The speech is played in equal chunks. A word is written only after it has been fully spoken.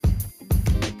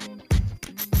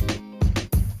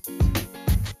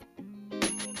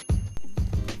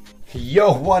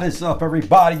Yo, what is up,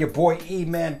 everybody? Your boy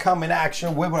E-Man coming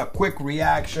action with a quick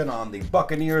reaction on the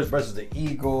Buccaneers versus the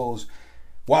Eagles.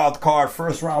 Wild card,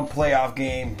 first round playoff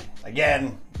game.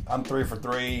 Again, I'm 3 for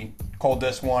 3. Called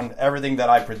this one everything that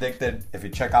I predicted. If you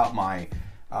check out my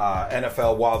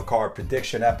NFL wild card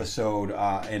prediction episode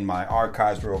in my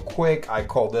archives real quick, I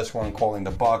called this one calling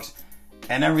the Bucs.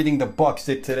 And everything the Bucs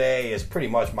did today is pretty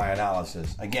much my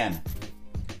analysis. Again,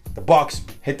 the Bucs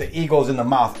hit the Eagles in the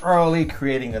mouth early,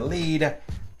 creating a lead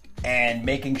and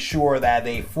making sure that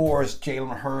they forced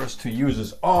Jalen Hurts to use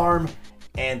his arm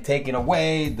and taking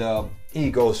away the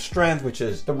Eagles' strength, which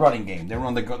is the running game. They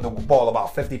run the ball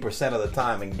about 50% of the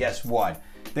time, and guess what?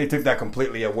 They took that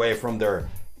completely away from their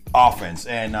offense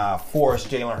and forced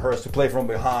Jalen Hurts to play from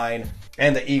behind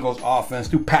and the Eagles' offense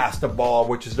to pass the ball,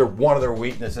 which is one of their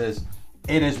weaknesses.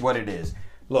 It is what it is.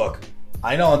 Look,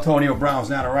 I know Antonio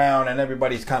Brown's not around and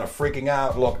everybody's kind of freaking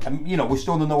out. Look, we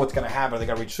still don't know what's going to happen. They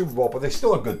got to reach Super Bowl, but they're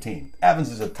still a good team.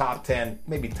 Evans is a top 10,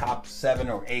 maybe top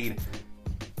 7 or 8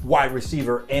 wide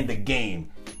receiver in the game.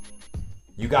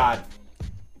 You got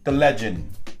the legend,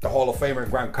 the Hall of Famer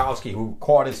Gronkowski, who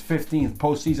caught his 15th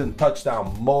postseason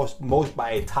touchdown, most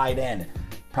by a tight end.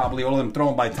 Probably all of them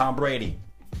thrown by Tom Brady.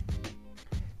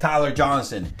 Tyler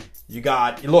Johnson. You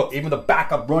got, look, even the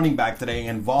backup running back today,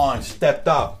 and Vaughn stepped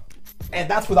up. And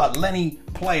that's without Lenny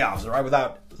playoffs, all right?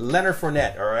 Without Leonard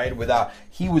Fournette, all right?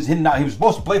 He was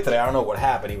supposed to play today. I don't know what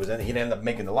happened. He didn't end up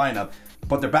making the lineup.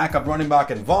 But their backup running back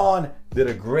and Vaughn did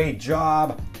a great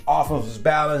job. Offense was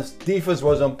balanced. Defense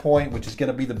was on point, which is going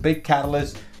to be the big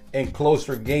catalyst in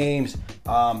closer games.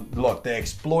 Look, they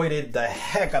exploited the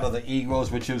heck out of the Eagles,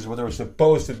 which is what they were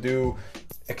supposed to do,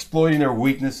 exploiting their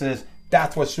weaknesses.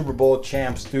 That's what Super Bowl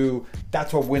champs do.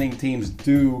 That's what winning teams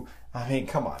do. I mean,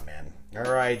 come on, man. All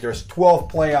right, there's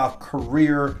 12 playoff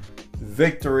career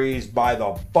victories by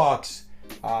the Bucs,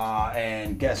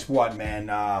 and guess what,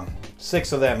 man?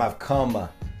 6 of them have come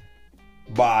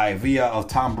by via of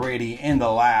Tom Brady in the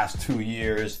last 2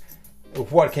 years.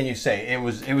 What can you say? It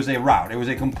was a rout. It was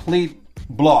a complete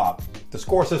blowout. The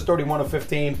score says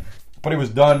 31-15, but it was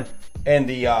done in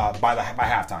the by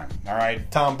halftime. All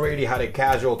right, Tom Brady had a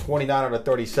casual 29 out of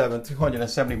 37,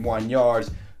 271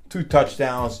 yards, 2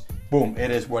 touchdowns. Boom,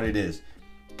 it is what it is.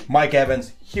 Mike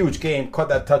Evans, huge game, caught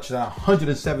that touchdown,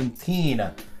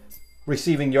 117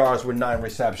 receiving yards with 9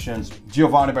 receptions.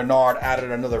 Giovanni Bernard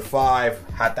added another 5,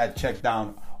 had that check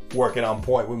down, working on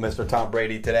point with Mr. Tom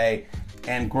Brady today.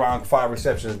 And Gronk, 5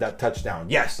 receptions, that touchdown.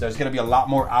 Yes, there's going to be a lot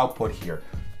more output here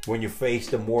when you face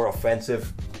the more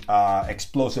offensive,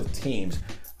 explosive teams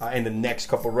in the next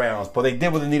couple rounds. But they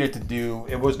did what they needed to do.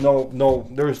 It was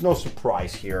there was no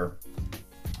surprise here.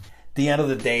 At the end of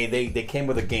the day, they came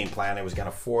with a game plan. It was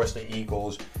going to force the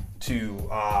Eagles to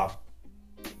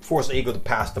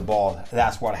pass the ball.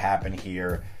 That's what happened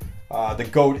here. The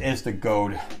GOAT is the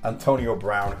GOAT, Antonio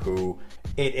Brown, who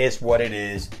it is what it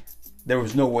is. There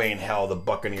was no way in hell the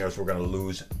Buccaneers were going to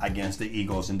lose against the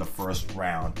Eagles in the first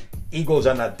round. Eagles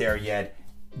are not there yet.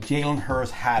 Jalen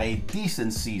Hurts had a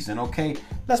decent season, okay?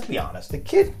 Let's be honest. The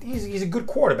kid, he's a good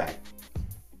quarterback.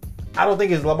 I don't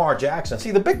think it's Lamar Jackson.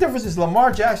 See, the big difference is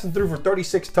Lamar Jackson threw for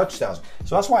 36 touchdowns.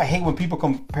 So that's why I hate when people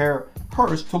compare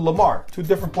Hurts to Lamar. 2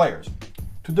 different players.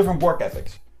 2 different work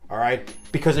ethics. All right?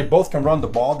 Because they both can run the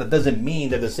ball. That doesn't mean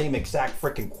they're the same exact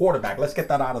freaking quarterback. Let's get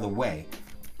that out of the way.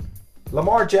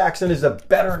 Lamar Jackson is a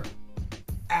better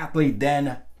athlete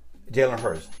than Jalen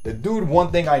Hurts. The dude,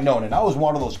 one thing I know, and I was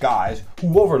one of those guys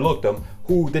who overlooked him,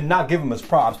 who did not give him his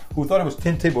props, who thought it was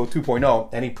Tim Tebow 2.0,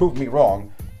 and he proved me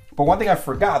wrong. But one thing I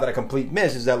forgot that a complete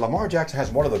miss is that Lamar Jackson has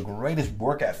one of the greatest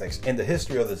work ethics in the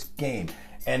history of this game.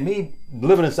 And me,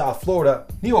 living in South Florida,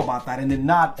 knew about that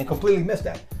and completely missed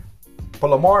that. But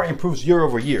Lamar improves year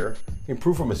over year,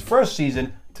 improved from his first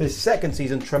season to his second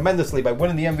season tremendously by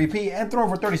winning the MVP and throwing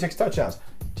for 36 touchdowns.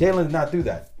 Jalen did not do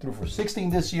that. Threw for 16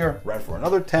 this year, ran for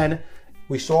another 10.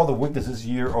 We saw the weaknesses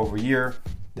year over year.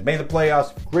 They made the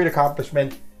playoffs, great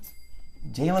accomplishment.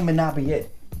 Jalen may not be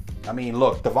it. I mean,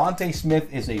 look, Devontae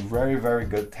Smith is a very, very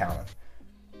good talent.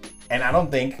 And I don't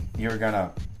think you're going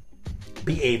to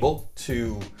be able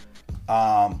to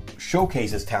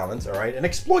showcase his talents, all right, and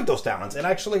exploit those talents and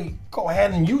actually go ahead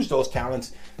and use those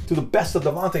talents to the best of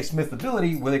Devontae Smith's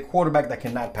ability with a quarterback that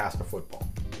cannot pass the football.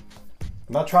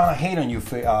 I'm not trying to hate on you,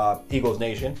 Eagles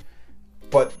Nation,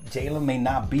 but Jalen may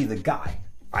not be the guy.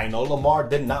 I know Lamar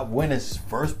did not win his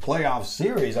first playoff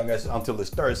series, I guess, until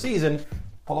his 3rd season.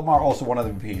 But Lamar also won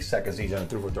MVP's 2nd season and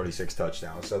threw for 36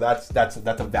 touchdowns. So that's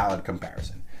a valid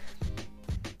comparison.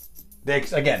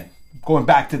 Again, going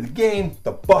back to the game,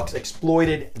 the Bucs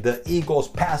exploited the Eagles'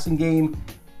 passing game.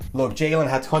 Look, Jalen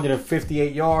had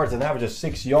 158 yards, an average of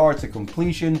 6 yards to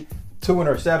completion. 2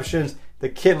 interceptions. The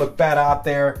kid looked bad out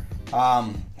there.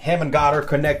 Him and Goddard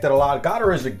connected a lot.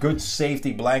 Goddard is a good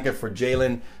safety blanket for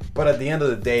Jalen, but at the end of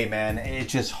the day, man,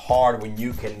 it's just hard when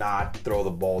you cannot throw the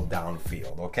ball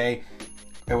downfield, okay?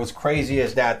 It was crazy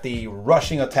is that the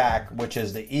rushing attack, which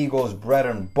is the Eagles' bread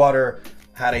and butter,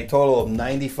 had a total of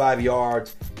 95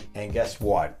 yards, and guess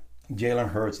what? Jalen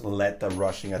Hurts led the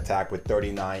rushing attack with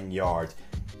 39 yards.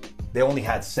 They only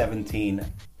had 17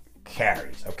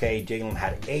 carries, okay? Jalen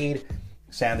had 8.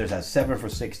 Sanders had 7 for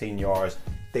 16 yards.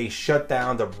 They shut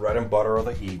down the bread and butter of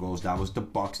the Eagles. That was the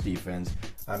Bucs defense.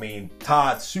 I mean,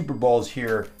 Todd, Super Bowls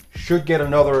here, should get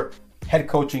another head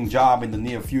coaching job in the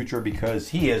near future because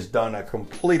he has done a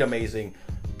complete amazing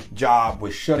job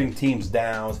with shutting teams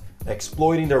down,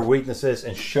 exploiting their weaknesses,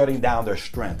 and shutting down their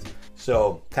strengths.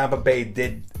 So Tampa Bay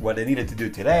did what they needed to do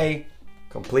today.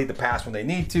 Complete the pass when they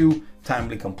need to,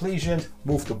 timely completions,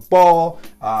 move the ball.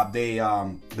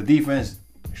 The defense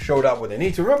showed up where they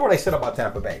need to. Remember what I said about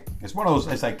Tampa Bay? It's one of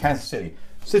those, it's like Kansas City.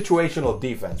 Situational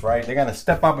defense, right? They're going to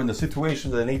step up in the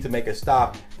situations that they need to make a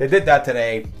stop. They did that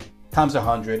today, times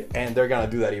 100, and they're going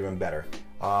to do that even better.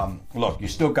 Look, you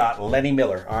still got Lenny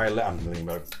Miller. All right,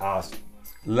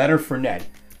 Leonard Fournette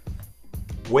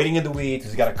waiting in the weeds.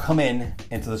 He's got to come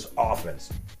into this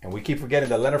offense. And we keep forgetting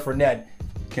that Leonard Fournette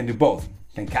can do both.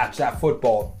 Can catch that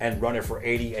football and run it for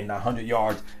 80 and 100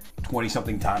 yards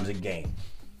 20-something times a game.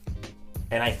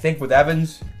 And I think with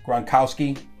Evans,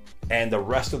 Gronkowski, and the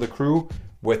rest of the crew,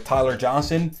 with Tyler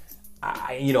Johnson,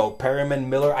 Perriman,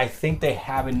 Miller, I think they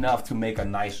have enough to make a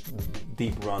nice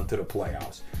deep run to the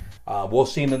playoffs. We'll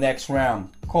see in the next round.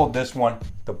 Called this one.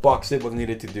 The Bucs did what they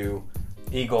needed to do.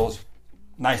 Eagles,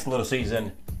 nice little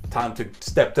season. Time to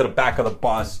step to the back of the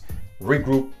bus,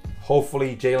 regroup.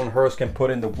 Hopefully Jalen Hurts can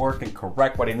put in the work and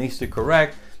correct what he needs to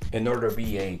correct in order to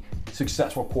be a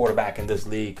successful quarterback in this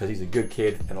league because he's a good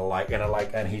kid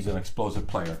and he's an explosive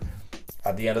player.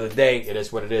 At the end of the day, it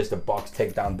is what it is. The Bucs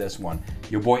take down this one.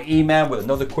 Your boy E-Man with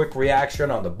another quick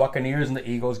reaction on the Buccaneers and the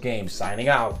Eagles game. Signing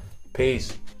out.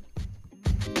 Peace.